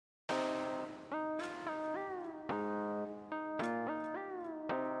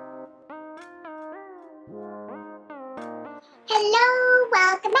Hello,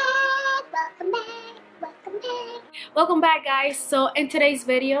 welcome back, welcome back, welcome back. Welcome back, guys. So in today's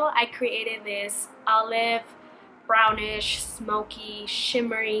video I created this olive brownish smoky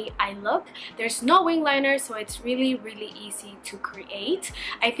shimmery eye look. There's no wing liner, so it's really easy to create.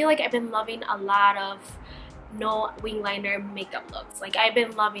 I feel like I've been loving a lot of no wing liner makeup looks. Like, I've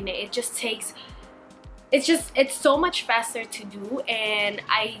been loving it. It's so much faster to do, and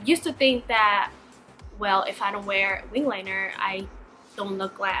I used to think that, well, if I don't wear wing liner, I don't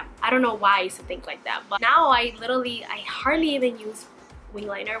look glam. I don't know why I used to think like that, but now I hardly even use wing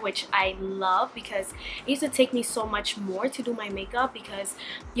liner, which I love, because it used to take me so much more to do my makeup because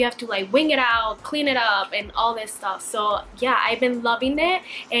you have to like wing it out, clean it up, and all this stuff. So yeah, I've been loving it,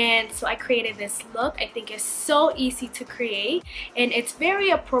 and so I created this look. I think it's so easy to create, and it's very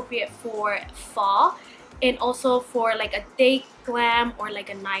appropriate for fall, and also for like a day glam or like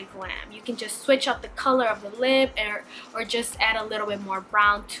a night glam. You can just switch up the color of the lip, or just add a little bit more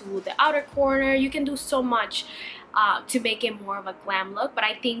brown to the outer corner. You can do so much to make it more of a glam look, but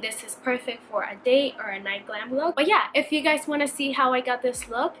I think this is perfect for a day or a night glam look. But yeah, if you guys want to see how I got this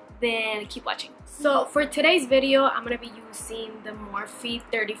look, then keep watching. So for today's video, I'm going to be using the Morphe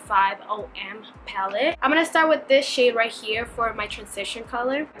 35OM palette. I'm going to start with this shade right here for my transition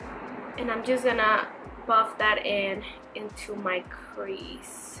color, and I'm just gonna buff that into my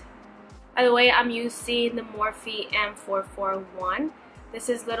crease. By the way, I'm using the Morphe M441. This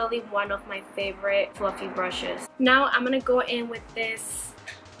is literally one of my favorite fluffy brushes. Now I'm gonna go in with this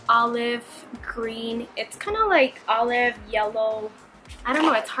olive green. It's kind of like olive yellow. I don't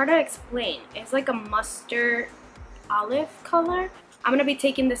know, it's hard to explain. It's like a mustard olive color. I'm gonna be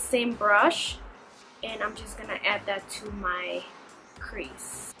taking the same brush, and I'm just gonna add that to my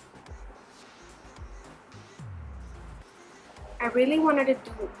crease. I really wanted to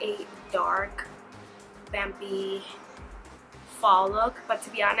do a dark, vampy fall look, but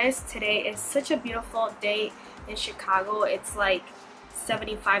to be honest, today is such a beautiful day in Chicago. It's like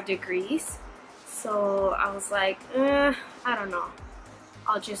 75 degrees, so I was like, I don't know,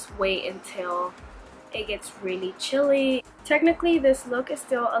 I'll just wait until it gets really chilly. Technically this look is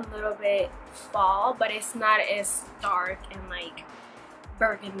still a little bit fall, but it's not as dark and like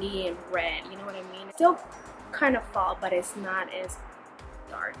burgundy and red, you know what I mean? It's still kind of fall, but it's not as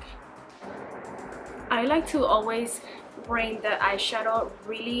dark. I like to always bring the eyeshadow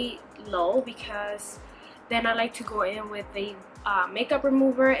really low, because then I like to go in with the makeup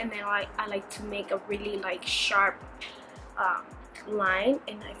remover, and then I like to make a really like sharp line,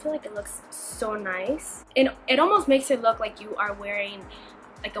 and I feel like it looks so nice. And it almost makes it look like you are wearing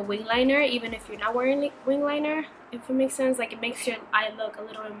like a wing liner, even if you're not wearing wing liner, if it makes sense. Like, it makes your eye look a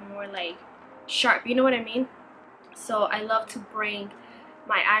little bit more like sharp, you know what I mean? So I love to bring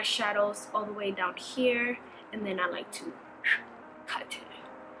my eyeshadows all the way down here, and then I like to cut it.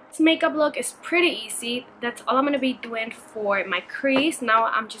 This makeup look is pretty easy. That's all I'm going to be doing for my crease. Now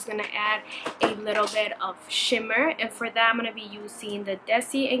I'm just going to add a little bit of shimmer, and for that I'm going to be using the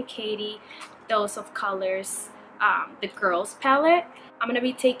DesiXKaty Dose of Colors, the Girls palette. I'm going to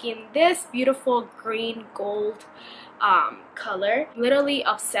be taking this beautiful green gold color. Literally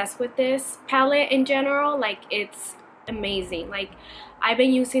obsessed with this palette in general. Like, it's amazing. Like, I've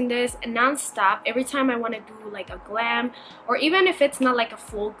been using this non-stop. Every time I want to do like a glam, or even if it's not like a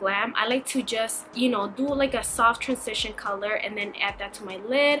full glam, I like to just, you know, do like a soft transition color and then add that to my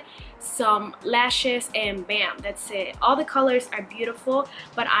lid, some lashes, and bam, that's it. All the colors are beautiful,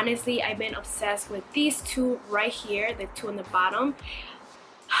 but honestly I've been obsessed with these two right here, the two on the bottom.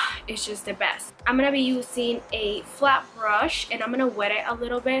 It's just the best. I'm gonna be using a flat brush, and I'm gonna wet it a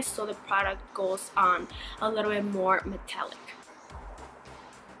little bit so the product goes on a little bit more metallic.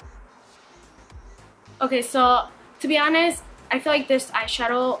 Okay, so to be honest, I feel like this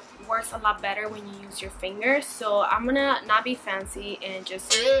eyeshadow works a lot better when you use your finger, so I'm gonna not be fancy and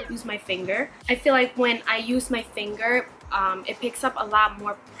just use my finger. I feel like when I use my finger, it picks up a lot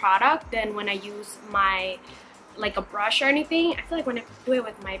more product than when I use my like a brush or anything. I feel like when I do it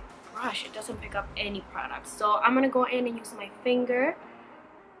with my brush, it doesn't pick up any product. So I'm gonna go in and use my finger,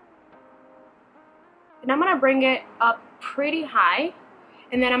 and I'm gonna bring it up pretty high,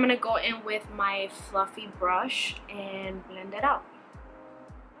 and then I'm gonna go in with my fluffy brush and blend it out.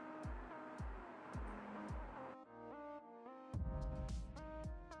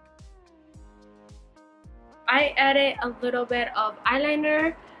 I added a little bit of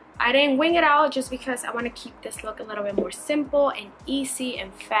eyeliner. I didn't wing it out just because I want to keep this look a little bit more simple and easy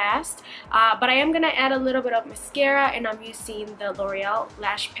and fast. But I am going to add a little bit of mascara, and I'm using the L'Oreal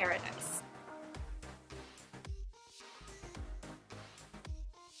Lash Paradise.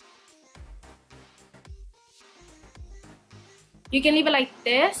 You can leave it like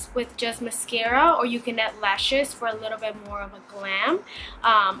this with just mascara, or you can add lashes for a little bit more of a glam,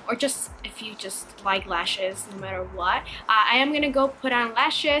 or just if you just like lashes no matter what. I am gonna go put on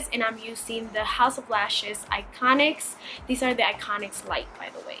lashes, and I'm using the House of Lashes Iconics. These are the Iconics Light, by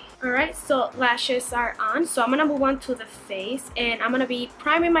the way. Alright, so lashes are on, so I'm gonna move on to the face, and I'm gonna be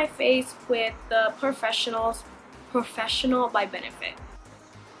priming my face with the Porefessional by Benefit.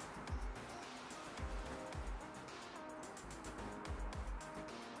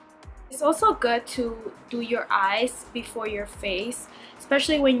 It's also good to do your eyes before your face,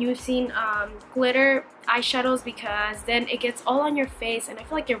 especially when using glitter eyeshadows, because then it gets all on your face and I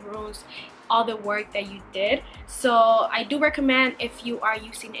feel like it ruins all the work that you did. So I do recommend, if you are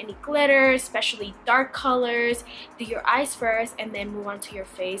using any glitter, especially dark colors, do your eyes first and then move on to your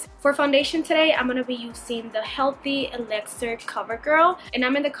face. For foundation today, I'm going to be using the Healthy Elixir CoverGirl, and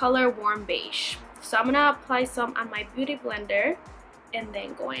I'm in the color Warm Beige. So I'm going to apply some on my beauty blender and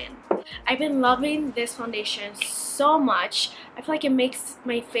then go in. I've been loving this foundation so much. I feel like it makes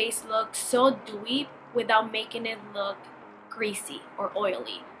my face look so dewy without making it look greasy or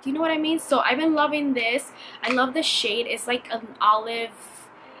oily. Do you know what I mean? So I've been loving this. I love the shade. It's like an olive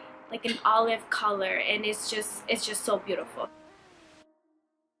color, and it's just so beautiful.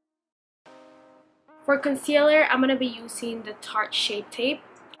 For concealer, I'm gonna be using the Tarte Shape Tape.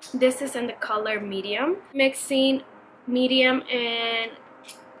 This is in the color medium. Mixing medium and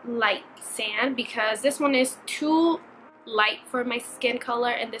light sand, because this one is too light for my skin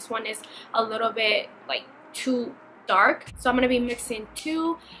color and this one is a little bit like too dark. So I'm going to be mixing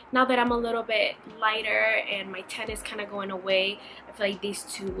two. Now that I'm a little bit lighter and my tan is kind of going away, I feel like these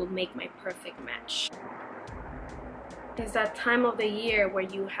two will make my perfect match. It's that time of the year where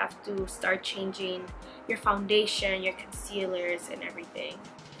you have to start changing your foundation, your concealers, and everything.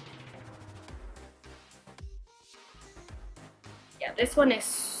 Yeah, this one is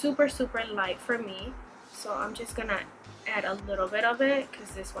super light for me, so I'm just gonna add a little bit of it because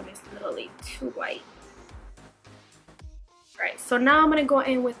this one is literally too white. Alright, so now I'm gonna go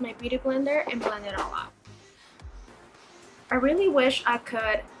in with my beauty blender and blend it all out. I really wish I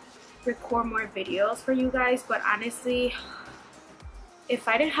could record more videos for you guys, but honestly, if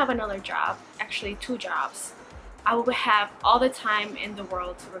I didn't have another job, actually 2 jobs, I would have all the time in the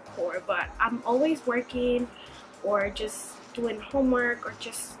world to record, but I'm always working or just doing homework or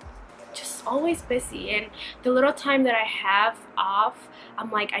just always busy, and the little time that I have off, I'm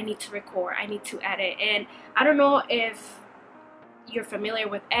like, I need to record, I need to edit. And I don't know if you're familiar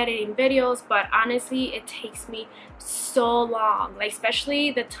with editing videos, but honestly it takes me so long, like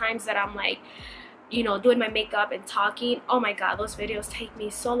especially the times that I'm like, you know, doing my makeup and talking. Oh my god, those videos take me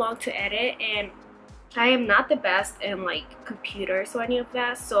so long to edit, and I am not the best in like computers or any of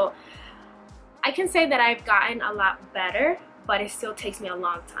that, so I can say that I've gotten a lot better, but it still takes me a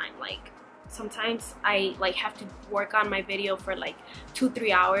long time. Like sometimes I like have to work on my video for like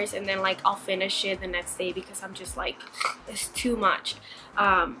 2-3 hours, and then like I'll finish it the next day because I'm just like, it's too much.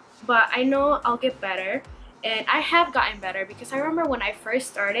 But I know I'll get better, and I have gotten better, because I remember when I first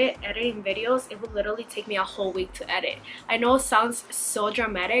started editing videos, it would literally take me a whole week to edit. I know it sounds so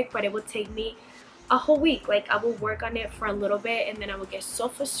dramatic, but it would take me a whole week. Like I will work on it for a little bit, and then I would get so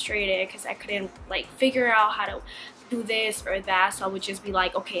frustrated because I couldn't like figure out how to do this or that, so I would just be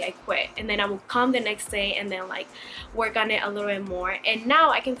like, okay, I quit, and then I would come the next day and then like work on it a little bit more. And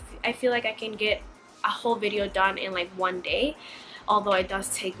now I feel like I can get a whole video done in like 1 day, although it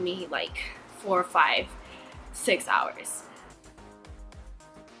does take me like 4, 5, 6 hours.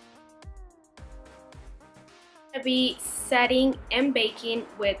 I'll be setting and baking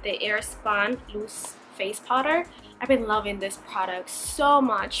with the Airspon loose face powder. I've been loving this product so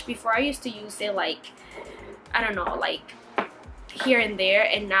much. Before I used to use it like, I don't know, like here and there,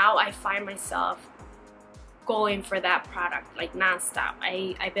 and now I find myself going for that product like non-stop.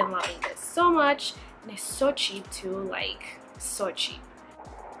 I've been loving this so much, and it's so cheap too, like so cheap.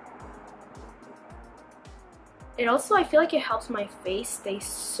 It also, I feel like it helps my face stay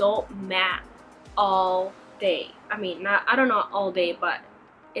so matte all day. I mean, not, I don't know all day, but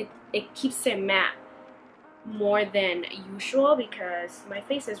it keeps it matte more than usual, because my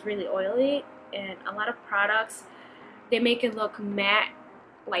face is really oily, and a lot of products, they make it look matte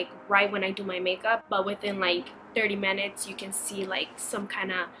like right when I do my makeup, but within like 30 minutes you can see like some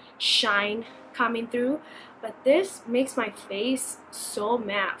kind of shine coming through. But this makes my face so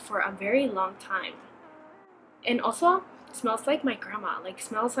matte for a very long time, and also smells like my grandma. Like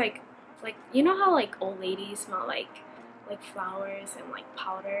smells like you know how like old ladies smell like flowers and like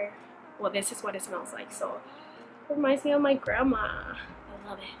powder? Well, this is what it smells like, so it reminds me of my grandma. I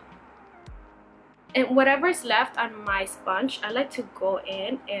love it. And whatever's left on my sponge, I like to go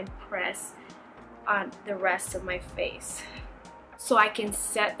in and press on the rest of my face so I can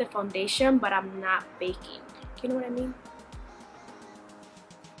set the foundation, but I'm not baking. You know what I mean?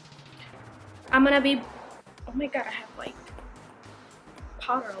 I'm gonna be, oh my god, I have like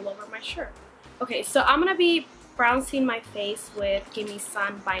powder all over my shirt. Okay, so I'm gonna be bronzing my face with Gimme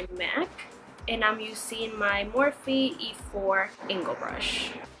Sun by MAC, and I'm using my Morphe E4 angle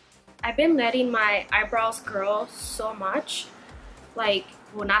brush. I've been letting my eyebrows grow so much, like,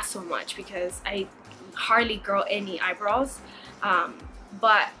 well, not so much because I hardly grow any eyebrows,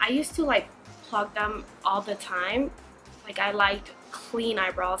 but I used to like plug them all the time. Like, I liked clean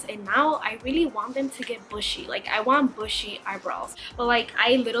eyebrows, and now I really want them to get bushy. Like, I want bushy eyebrows, but like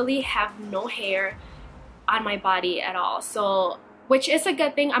I literally have no hair on my body at all, so which is a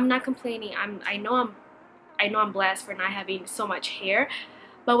good thing. I'm not complaining. I know I'm blessed for not having so much hair,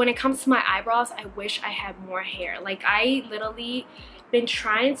 but when it comes to my eyebrows, I wish I had more hair. Like, I literally been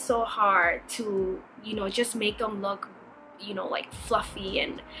trying so hard to, you know, just make them look, you know, like fluffy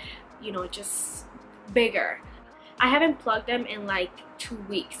and, you know, just bigger. I haven't plugged them in like 2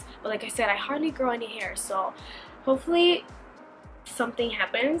 weeks, but like I said, I hardly grow any hair, so hopefully something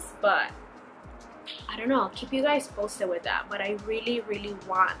happens, but I don't know. I'll keep you guys posted with that, but I really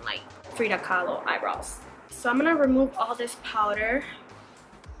want like Frida Kahlo eyebrows. So I'm gonna remove all this powder.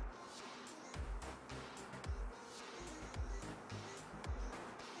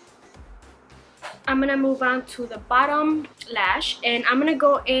 I'm gonna move on to the bottom lash, and I'm gonna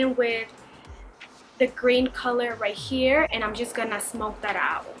go in with the green color right here, and I'm just gonna smoke that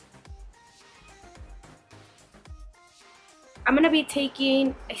out. I'm gonna be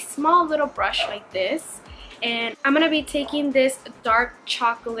taking a small little brush like this, and I'm gonna be taking this dark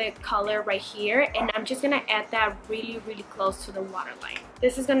chocolate color right here, and I'm just gonna add that really close to the waterline.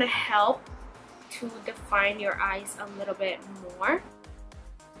 This is gonna help to define your eyes a little bit more.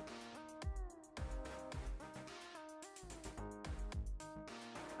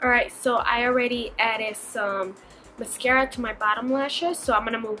 Alright, so I already added some mascara to my bottom lashes, so I'm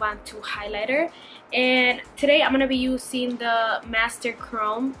going to move on to highlighter. And today I'm going to be using the Master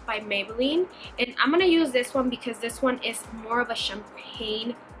Chrome by Maybelline. And I'm going to use this one because this one is more of a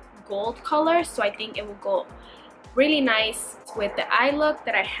champagne gold color, so I think it will go really nice with the eye look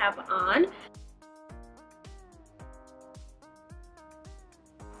that I have on.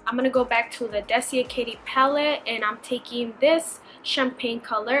 I'm going to go back to the DesiXKaty palette, and I'm taking this champagne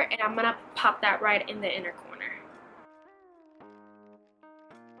color, and I'm gonna pop that right in the inner corner.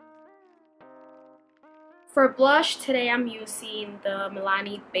 For blush, today I'm using the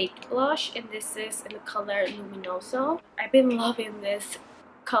Melani Baked Blush, and this is in the color Luminoso. I've been loving this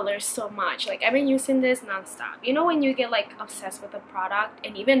color so much. Like, I've been using this non-stop. You know when you get like obsessed with a product,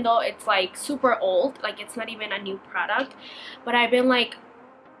 and even though it's like super old, like it's not even a new product, but I've been like,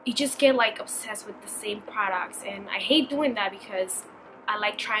 you just get like obsessed with the same products, and I hate doing that because I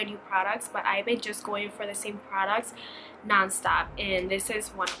like trying new products, but I've been just going for the same products non-stop, and this is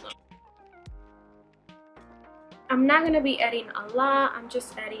one of them. I'm not gonna be adding a lot. I'm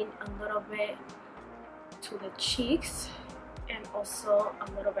just adding a little bit to the cheeks and also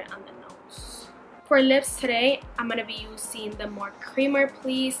a little bit on the nose. For lips today, I'm gonna be using the More Creamer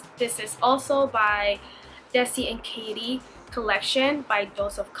Please. This is also by DesiXKaty collection by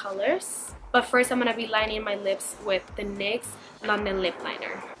Dose of Colors. But first, I'm gonna be lining my lips with the NYX London Lip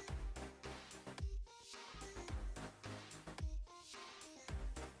Liner.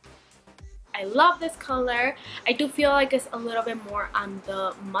 I love this color. I do feel like it's a little bit more on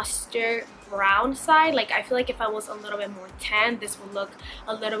the mustard brown side. Like, I feel like if I was a little bit more tan, this would look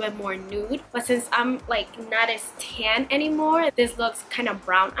a little bit more nude. But since I'm like not as tan anymore, this looks kind of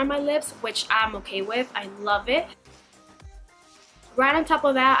brown on my lips, which I'm okay with. I love it. Right on top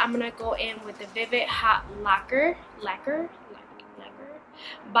of that, I'm gonna go in with the Vivid Hot Laquer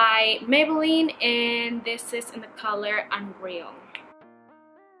by Maybelline, and this is in the color Unreal.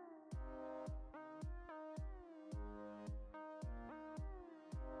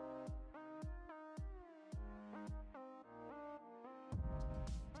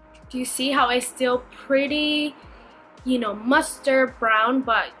 Do you see how it's still pretty, you know, mustard brown,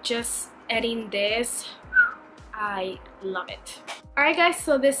 but just adding this, I love it. Alright guys,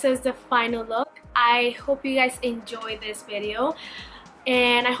 so this is the final look. I hope you guys enjoyed this video,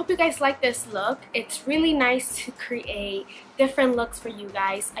 and I hope you guys like this look. It's really nice to create different looks for you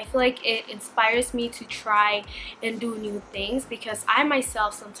guys. I feel like it inspires me to try and do new things, because I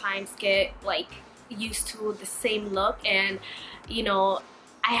myself sometimes get like used to the same look, and you know,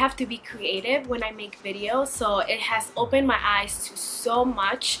 I have to be creative when I make videos. So it has opened my eyes to so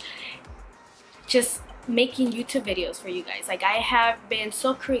much just making YouTube videos for you guys. Like, I have been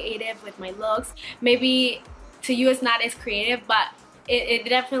so creative with my looks. Maybe to you it's not as creative, but it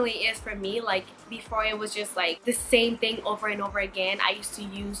definitely is for me. Like, before it was just like the same thing over and over again. I used to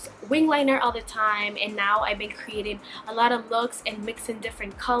use wing liner all the time, and now I've been creating a lot of looks and mixing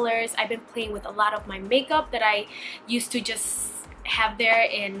different colors. I've been playing with a lot of my makeup that I used to just have there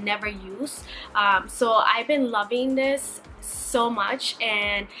and never use. So I've been loving this so much,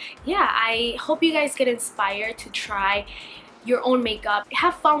 and yeah, I hope you guys get inspired to try your own makeup.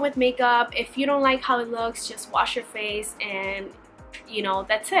 Have fun with makeup. If you don't like how it looks, just wash your face, and you know,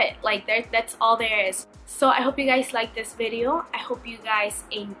 that's it. Like, that's all there is. So I hope you guys liked this video. I hope you guys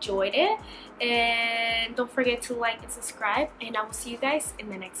enjoyed it, and don't forget to like and subscribe, and I will see you guys in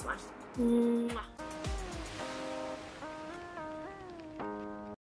the next one. Mwah.